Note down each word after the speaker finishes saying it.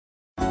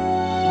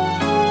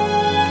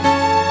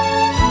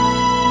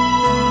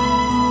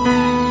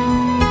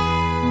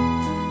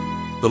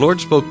The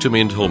Lord spoke to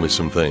me and told me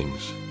some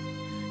things.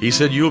 He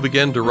said, you'll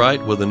begin to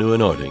write with a new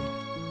anointing.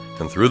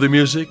 And through the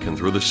music and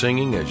through the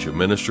singing as you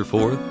minister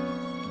forth,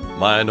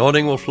 my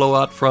anointing will flow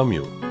out from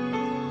you.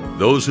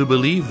 Those who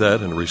believe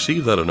that and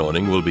receive that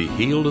anointing will be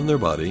healed in their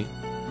body.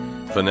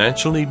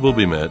 Financial need will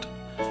be met.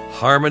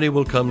 Harmony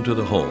will come to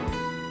the home.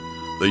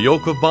 The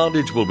yoke of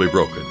bondage will be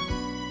broken,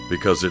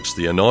 because it's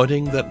the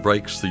anointing that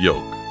breaks the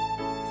yoke.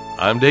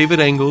 I'm David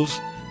Engels,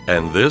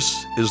 and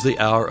this is the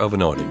Hour of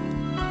Anointing.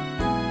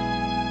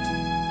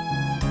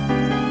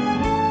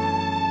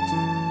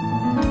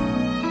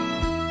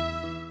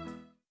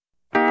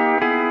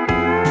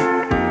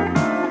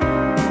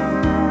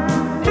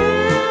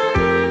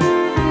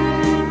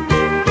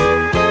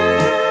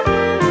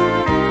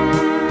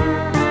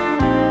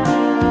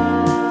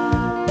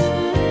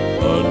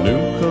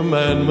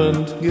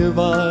 Give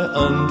I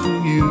unto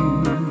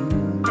you,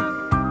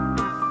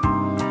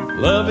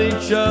 love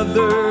each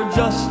other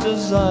just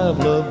as I've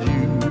loved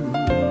you.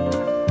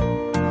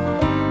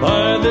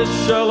 By this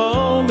shall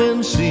all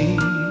men see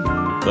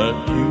that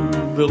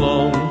you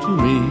belong to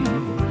me,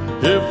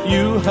 if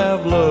you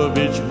have loved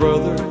each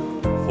brother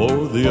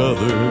for the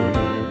other.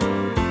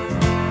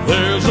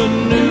 There's a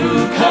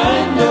new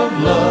kind of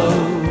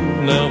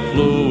love now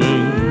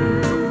flowing.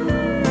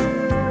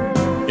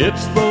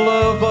 It's the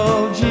love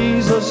of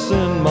Jesus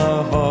in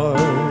my heart.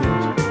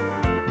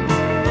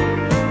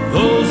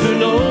 Those who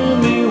know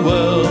me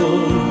well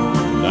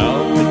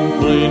now can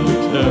plainly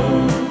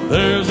tell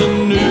there's a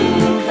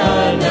new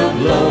kind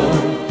of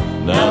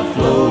love now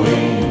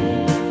flowing.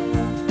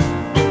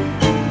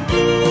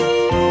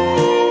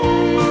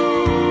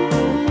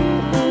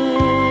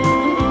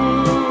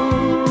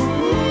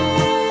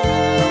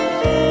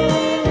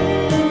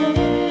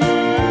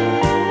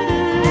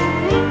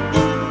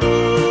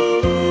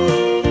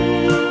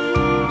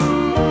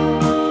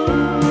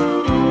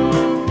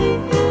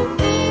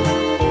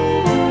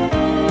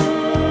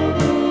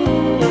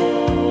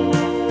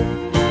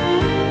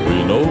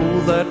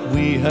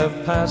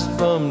 Passed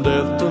from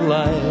death to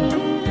life,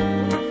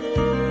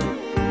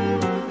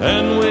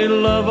 and we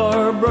love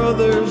our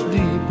brothers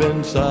deep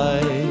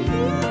inside.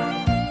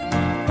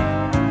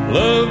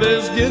 Love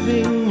is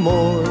giving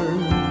more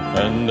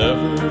and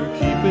never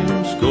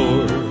keeping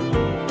score,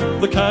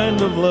 the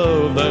kind of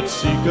love that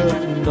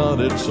seeketh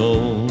not its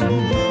own.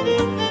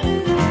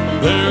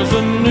 There's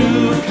a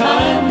new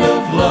kind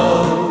of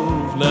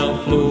love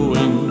now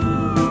flowing.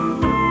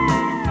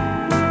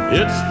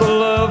 It's the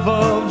love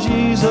of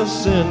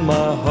Jesus in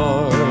my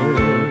heart.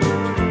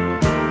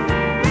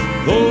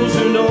 Those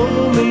who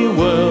know me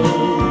well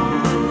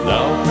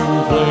now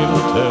can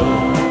plainly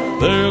tell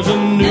there's a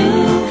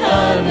new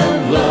kind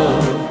of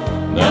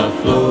love now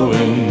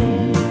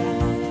flowing.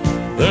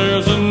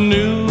 There's a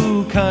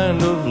new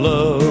kind of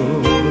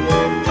love.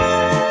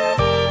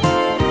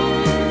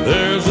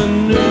 There's a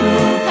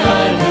new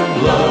kind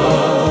of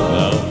love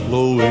now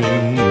flowing.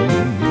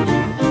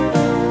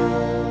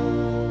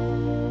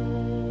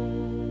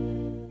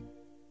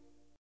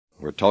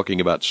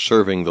 Talking about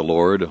serving the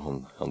Lord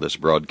on this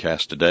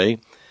broadcast today.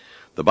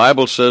 The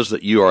Bible says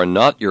that you are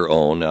not your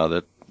own. Now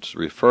that's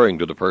referring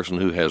to the person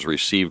who has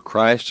received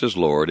Christ as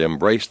Lord,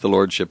 embraced the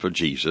Lordship of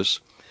Jesus.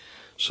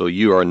 So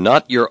you are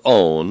not your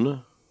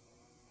own.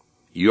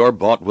 You are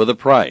bought with a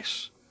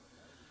price.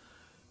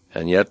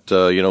 And yet,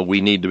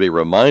 we need to be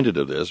reminded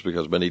of this,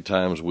 because many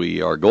times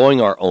we are going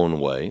our own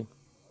way.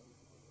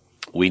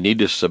 We need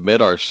to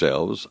submit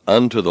ourselves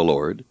unto the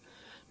Lord,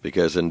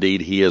 because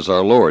indeed He is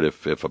our Lord.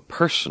 If a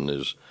person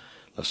is,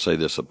 let's say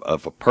this,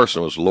 if a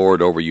person was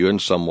Lord over you in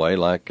some way,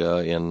 like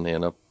in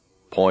a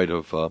point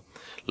of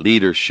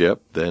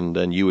leadership,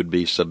 then you would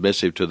be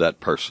submissive to that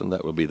person.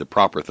 That would be the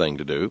proper thing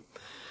to do.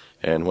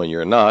 And when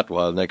you're not,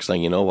 well, the next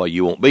thing you know,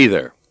 you won't be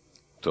there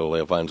until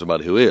they'll find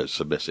somebody who is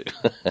submissive.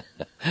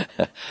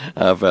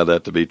 I found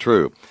that to be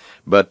true.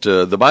 But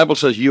the Bible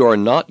says you are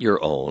not your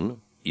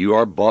own. You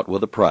are bought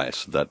with a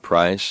price. That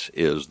price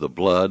is the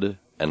blood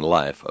and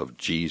life of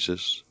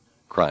Jesus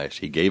Christ.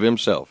 He gave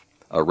Himself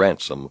a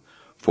ransom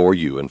for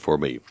you and for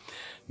me.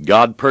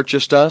 God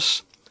purchased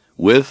us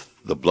with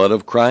the blood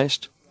of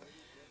Christ.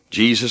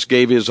 Jesus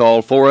gave His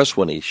all for us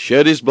when He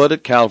shed His blood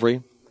at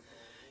Calvary.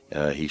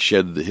 He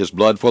shed His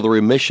blood for the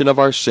remission of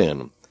our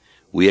sin.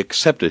 We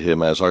accepted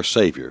Him as our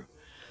Savior.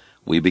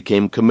 We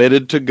became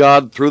committed to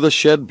God through the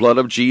shed blood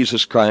of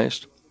Jesus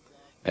Christ,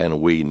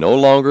 and we no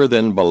longer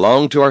then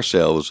belong to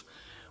ourselves.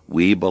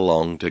 We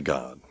belong to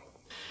God.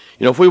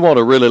 If we want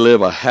to really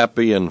live a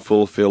happy and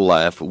fulfilled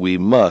life, we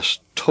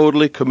must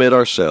totally commit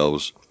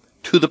ourselves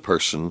to the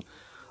person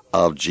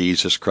of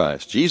Jesus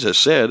Christ. Jesus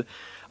said,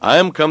 I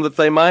am come that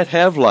they might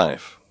have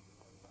life.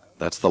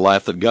 That's the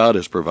life that God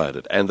has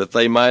provided, and that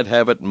they might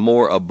have it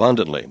more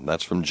abundantly.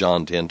 That's from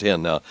John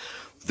 10:10. Now,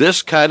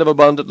 this kind of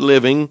abundant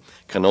living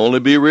can only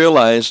be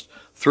realized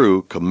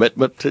through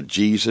commitment to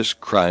Jesus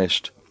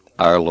Christ,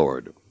 our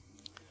Lord.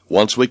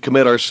 Once we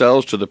commit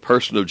ourselves to the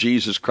person of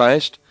Jesus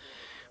Christ,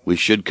 we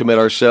should commit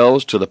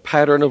ourselves to the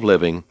pattern of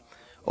living,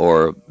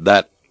 or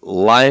that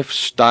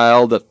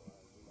lifestyle that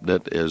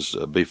is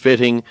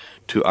befitting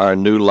to our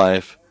new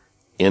life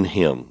in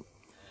Him.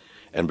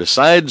 And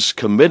besides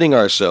committing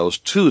ourselves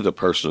to the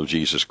person of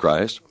Jesus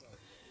Christ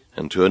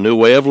and to a new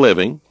way of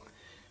living,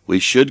 we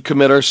should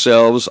commit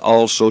ourselves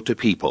also to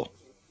people.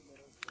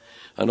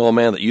 I know a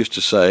man that used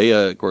to say,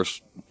 of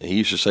course, he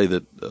used to say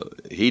that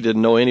he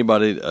didn't know any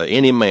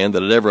man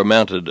that had ever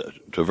amounted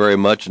to very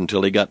much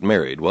until he got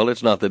married. Well,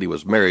 it's not that he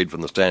was married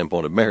from the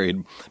standpoint of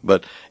married,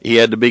 but he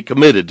had to be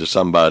committed to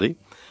somebody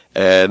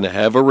and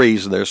have a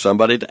reason. There's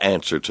somebody to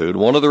answer to. And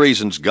one of the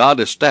reasons God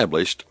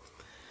established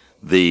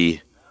the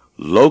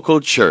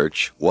local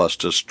church was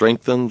to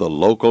strengthen the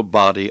local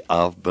body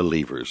of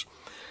believers.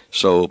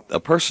 So a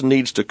person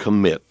needs to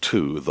commit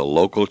to the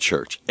local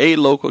church, a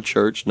local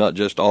church, not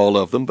just all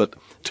of them, but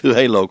to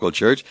a local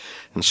church.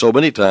 And so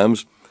many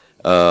times,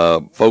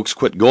 folks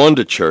quit going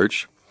to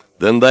church,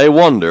 then they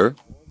wonder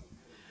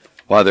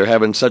why they're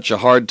having such a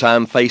hard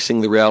time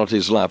facing the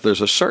realities of life. There's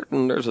a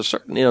certain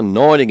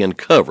anointing and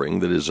covering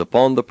that is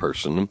upon the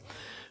person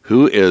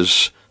who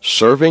is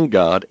serving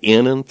God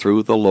in and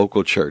through the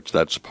local church.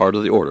 That's part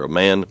of the order. A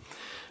man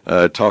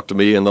talked to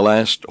me in the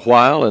last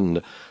while,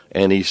 and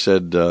he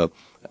said,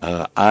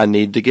 I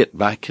need to get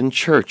back in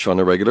church on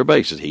a regular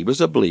basis. He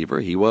was a believer.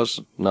 He was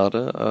not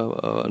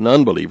an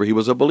unbeliever. He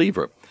was a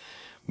believer.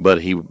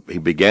 But he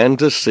began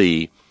to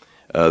see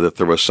that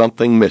there was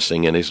something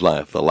missing in his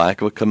life, the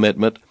lack of a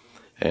commitment,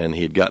 and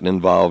he had gotten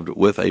involved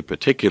with a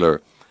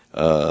particular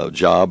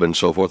job and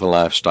so forth, a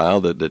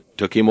lifestyle that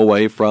took him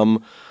away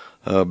from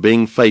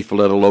being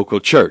faithful at a local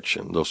church.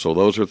 And so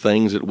those are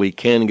things that we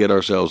can get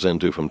ourselves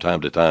into from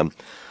time to time.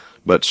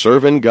 But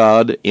serving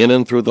God in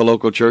and through the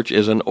local church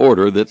is an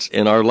order that's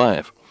in our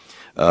life,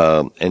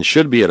 and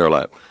should be in our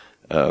life.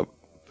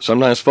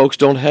 Sometimes folks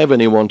don't have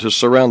anyone to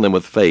surround them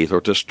with faith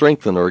or to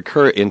strengthen or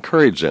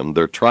encourage them.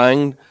 They're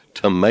trying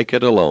to make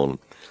it alone.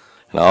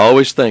 And I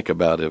always think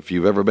about if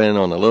you've ever been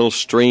on a little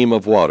stream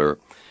of water,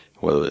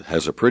 where it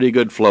has a pretty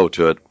good flow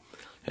to it,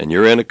 and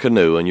you're in a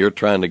canoe and you're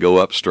trying to go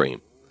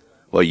upstream.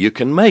 Well, you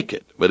can make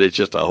it, but it's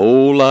just a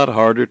whole lot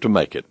harder to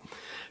make it.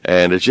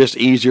 And it's just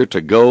easier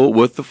to go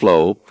with the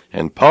flow,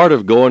 and part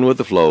of going with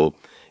the flow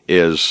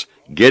is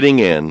getting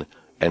in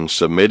and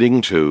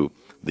submitting to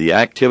the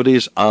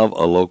activities of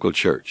a local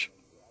church.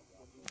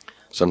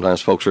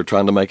 Sometimes folks are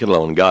trying to make it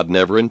alone. God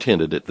never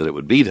intended it that it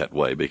would be that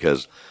way,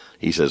 because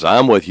He says,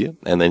 I'm with you,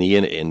 and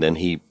then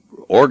He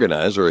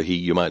organized, or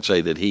you might say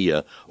that He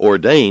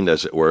ordained,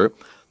 as it were,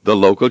 the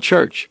local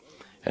church.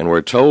 And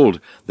we're told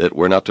that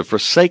we're not to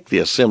forsake the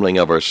assembling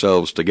of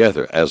ourselves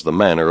together, as the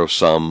manner of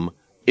some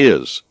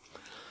is.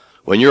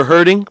 When you're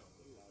hurting,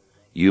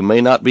 you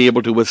may not be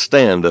able to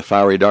withstand the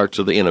fiery darts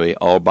of the enemy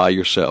all by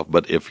yourself.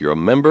 But if you're a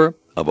member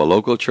of a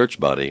local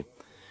church body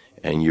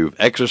and you've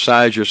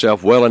exercised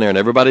yourself well in there and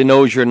everybody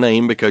knows your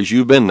name because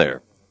you've been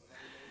there,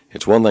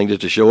 it's one thing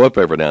just to show up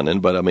every now and then.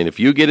 But I mean,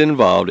 if you get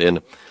involved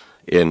in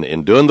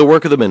doing the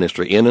work of the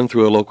ministry in and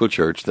through a local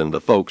church, then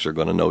the folks are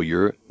going to know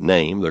your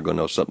name. They're going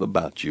to know something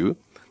about you.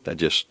 That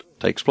just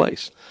takes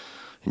place.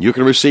 And you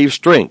can receive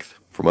strength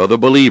from other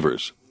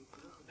believers.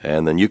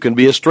 And then you can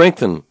be a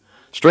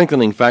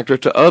strengthening factor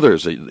to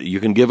others.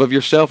 You can give of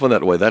yourself in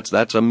that way.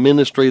 That's a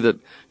ministry that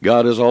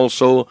God has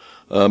also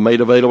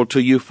made available to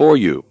you, for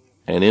you,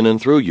 and in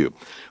and through you.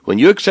 When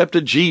you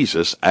accepted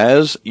Jesus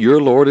as your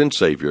Lord and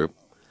Savior,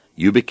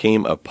 you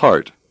became a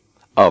part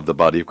of the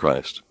body of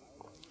Christ.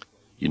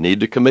 You need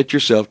to commit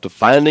yourself to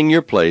finding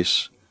your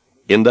place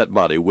in that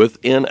body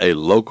within a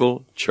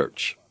local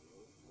church.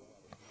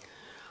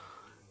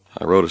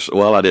 I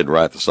didn't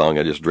write the song.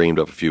 I just dreamed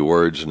up a few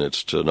words, and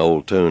it's to an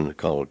old tune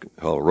called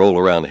Roll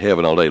Around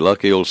Heaven All Day.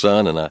 Lucky Old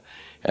Son, and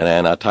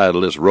I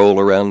titled this Roll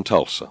Around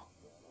Tulsa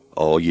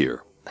All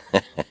Year.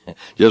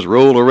 Just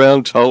roll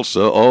around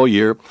Tulsa all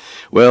year.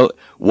 Well,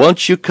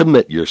 once you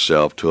commit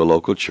yourself to a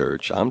local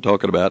church, I'm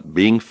talking about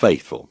being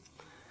faithful,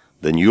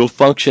 then you'll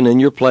function in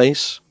your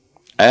place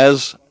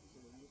as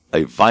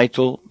a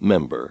vital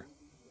member,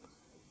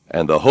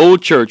 and the whole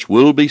church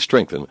will be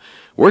strengthened.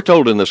 We're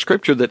told in the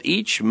Scripture that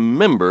each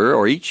member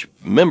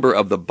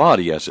of the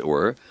body, as it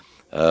were,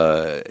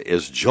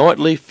 is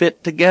jointly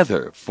fit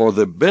together for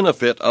the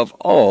benefit of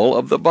all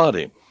of the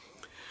body.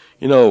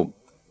 You know,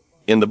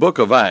 in the book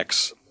of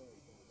Acts,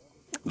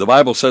 the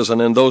Bible says,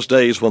 and in those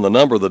days when the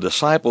number of the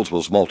disciples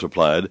was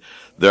multiplied,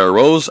 there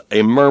arose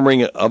a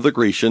murmuring of the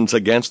Grecians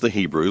against the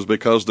Hebrews,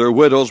 because their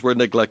widows were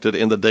neglected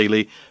in the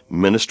daily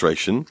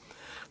ministration.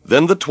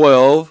 Then the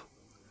 12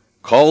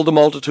 called the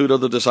multitude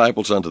of the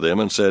disciples unto them,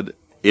 and said,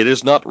 It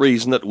is not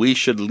reason that we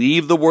should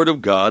leave the word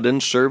of God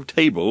and serve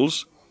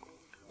tables.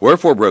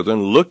 Wherefore,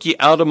 brethren, look ye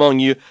out among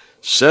you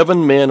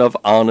 7 men of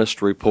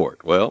honest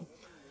report. Well,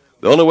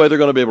 the only way they're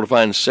going to be able to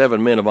find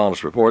 7 men of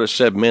honest report is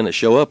 7 men that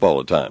show up all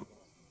the time,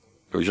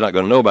 because you're not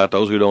going to know about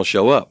those who don't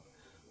show up.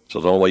 So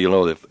the only way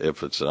you'll know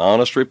if it's an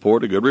honest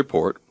report, a good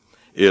report,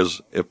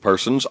 is if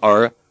persons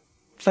are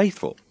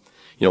faithful.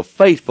 You know,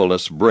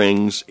 faithfulness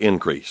brings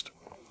increase.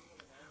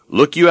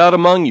 Look you out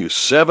among you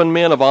 7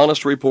 men of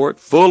honest report,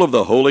 full of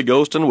the Holy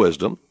Ghost and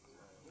wisdom.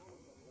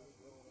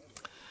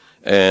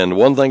 And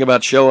one thing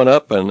about showing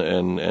up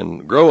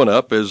and growing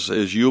up is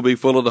you'll be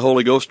full of the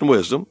Holy Ghost and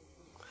wisdom.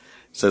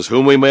 It says,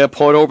 whom we may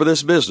appoint over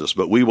this business,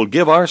 but we will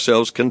give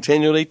ourselves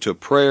continually to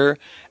prayer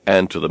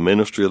and to the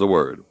ministry of the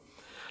word.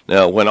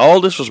 Now, when all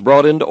this was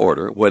brought into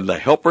order, when the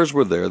helpers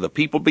were there, the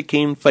people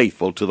became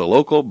faithful to the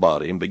local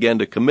body and began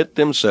to commit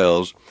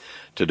themselves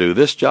to do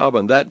this job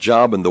and that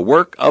job and the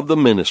work of the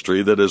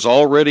ministry that is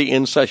already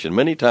in session.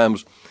 Many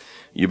times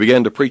you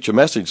begin to preach a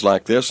message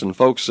like this and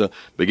folks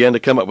begin to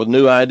come up with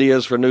new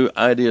ideas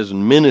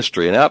in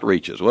ministry and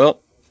outreaches.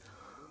 Well,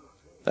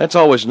 that's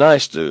always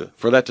nice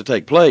for that to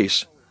take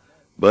place.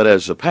 But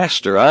as a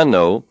pastor, I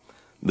know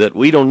that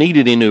we don't need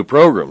any new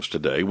programs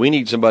today. We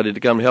need somebody to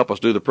come and help us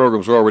do the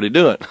programs we're already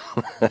doing.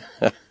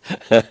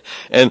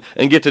 and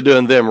get to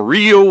doing them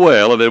real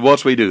well. And then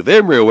once we do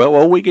them real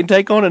well, we can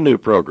take on a new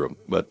program.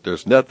 But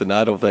there's nothing,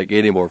 I don't think,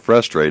 any more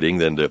frustrating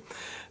than to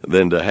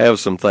have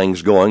some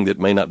things going that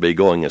may not be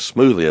going as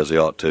smoothly as they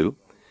ought to,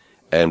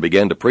 and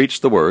begin to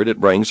preach the word.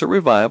 It brings a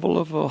revival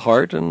of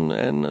heart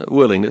and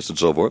willingness and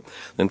so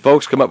forth. Then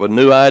folks come up with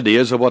new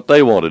ideas of what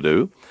they want to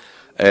do.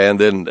 And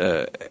then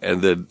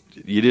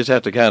you just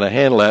have to kind of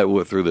handle that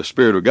through the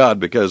Spirit of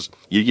God, because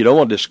you don't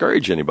want to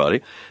discourage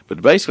anybody.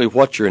 But basically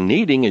what you're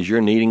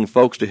needing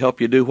folks to help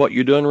you do what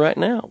you're doing right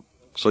now.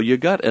 So you've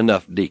got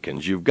enough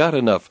deacons, you've got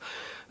enough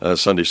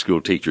Sunday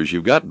school teachers,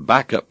 you've got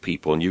backup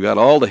people, and you've got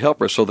all the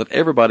helpers so that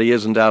everybody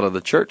isn't out of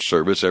the church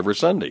service every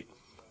Sunday.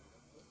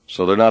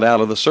 So they're not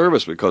out of the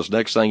service, because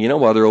next thing you know,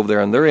 while they're over there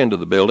on their end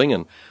of the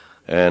building,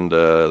 and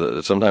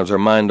sometimes their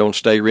mind don't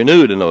stay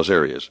renewed in those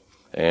areas.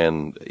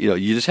 And,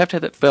 you just have to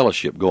have that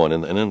fellowship going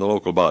in the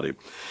local body.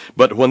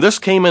 But when this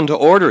came into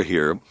order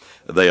here,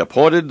 they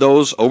appointed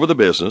those over the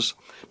business,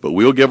 but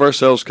we'll give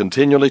ourselves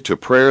continually to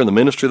prayer and the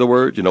ministry of the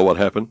word. You know what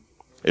happened?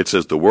 It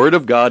says the word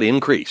of God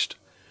increased,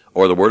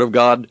 or the word of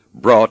God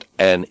brought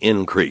an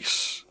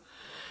increase.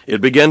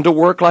 It began to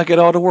work like it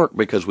ought to work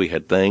because we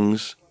had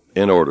things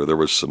in order. There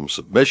was some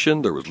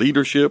submission, there was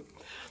leadership.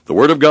 The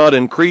word of God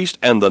increased,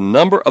 and the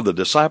number of the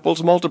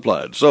disciples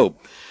multiplied. So,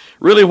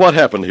 really, what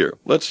happened here?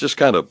 Let's just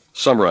kind of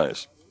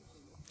summarize.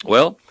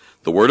 Well,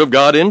 the word of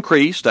God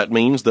increased. That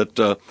means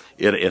that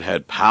it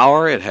had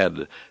power, it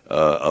had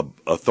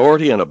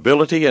authority and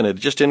ability, and it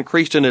just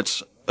increased in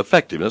its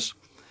effectiveness.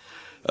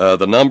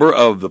 The number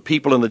of the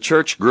people in the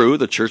church grew.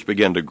 The church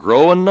began to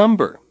grow in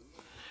number.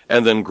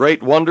 And then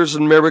great wonders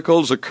and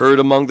miracles occurred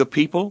among the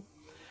people,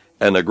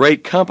 and a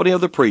great company of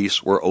the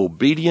priests were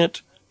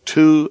obedient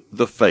to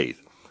the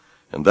faith.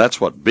 And that's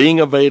what being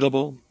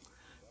available,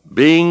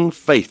 being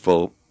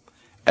faithful,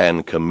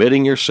 and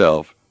committing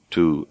yourself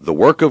to the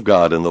work of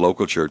God in the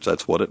local church,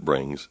 that's what it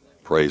brings.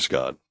 Praise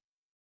God.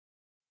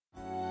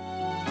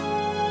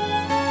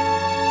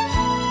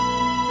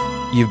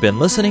 You've been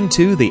listening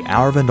to The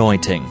Hour of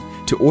Anointing.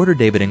 To order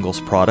David Ingles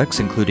products,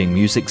 including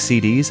music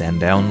CDs and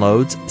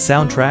downloads,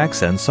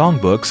 soundtracks, and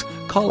songbooks,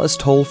 call us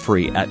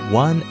toll-free at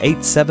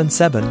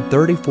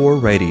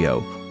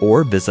 1-877-34-RADIO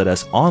or visit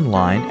us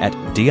online at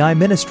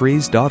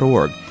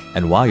diministries.org.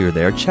 And while you're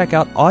there, check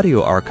out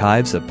audio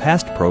archives of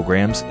past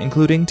programs,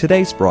 including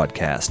today's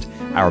broadcast.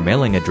 Our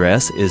mailing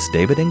address is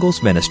David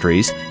Ingles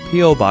Ministries,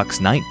 P.O. Box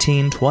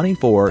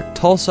 1924,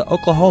 Tulsa,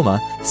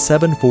 Oklahoma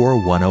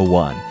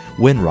 74101.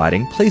 When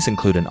writing, please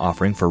include an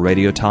offering for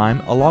radio time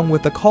along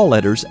with the call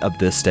letters of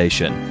this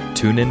station.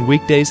 Tune in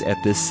weekdays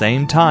at this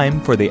same time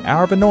for the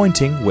Hour of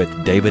Anointing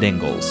with David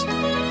Ingles.